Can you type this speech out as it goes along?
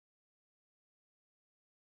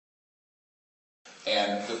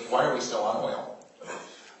And why are we still on oil?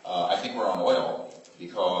 I think we're on oil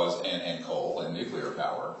because, and coal and nuclear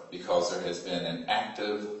power, because there has been an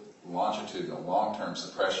active, longitudinal, long-term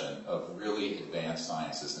suppression of really advanced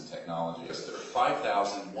sciences and technologies. There are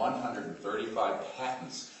 5,135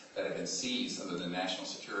 patents that have been seized under the National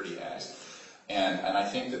Security Act. And I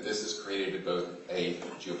think that this has created both a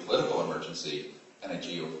geopolitical emergency and a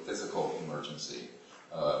geophysical emergency.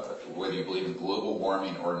 Whether you believe in global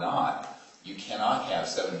warming or not, you cannot have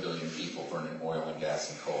 7 billion people burning oil and gas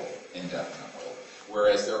and coal indefinitely.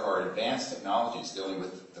 Whereas there are advanced technologies dealing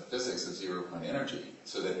with the physics of zero-point energy,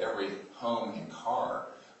 so that every home and car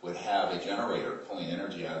would have a generator pulling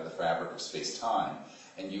energy out of the fabric of space-time,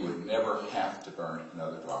 and you would never have to burn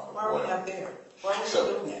another drop of oil. Why are we not there? Why are we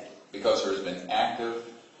doing that? Because there has been active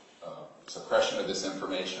suppression of this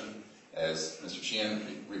information. As Mr.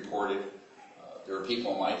 Sheehan reported, there are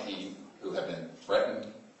people on my team who have been threatened.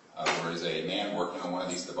 There is a man working on one of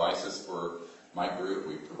these devices for my group.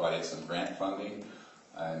 We provided some grant funding.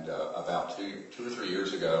 And about two or 3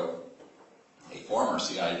 years ago, a former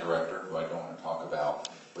CIA director, who I don't want to talk about,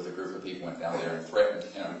 with a group of people went down there and threatened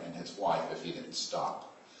him and his wife if he didn't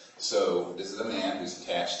stop. So this is a man who's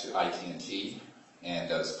attached to IT&T and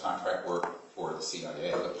does contract work for the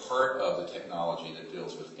CIA. The part of the technology that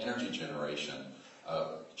deals with energy generation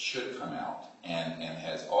should come out and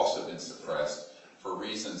has also been suppressed for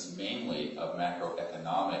reasons mainly of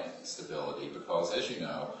macroeconomic stability, because, as you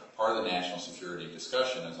know, part of the national security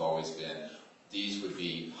discussion has always been these would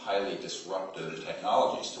be highly disruptive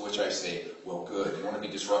technologies, to which I say, well, good. You want to be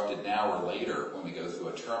disrupted now or later when we go through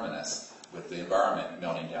a terminus with the environment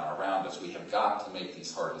melting down around us. We have got to make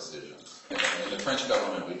these hard decisions. In the French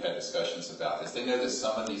government, we've had discussions about this. They know that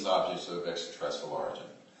some of these objects are of extraterrestrial origin.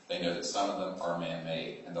 They know that some of them are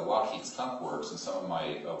man-made. And the Lockheed Skunk Works, and some of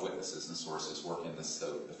my witnesses and sources work in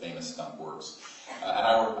the famous Skunk Works. And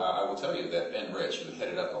I will tell you that Ben Rich, who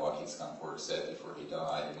headed up the Lockheed Skunk Works, said before he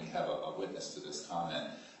died, and we have a witness to this comment,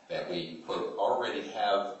 that we, quote, already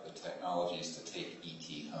have the technologies to take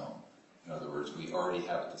ET home. In other words, we already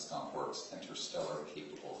have at the Skunk Works interstellar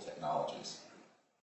capable technologies.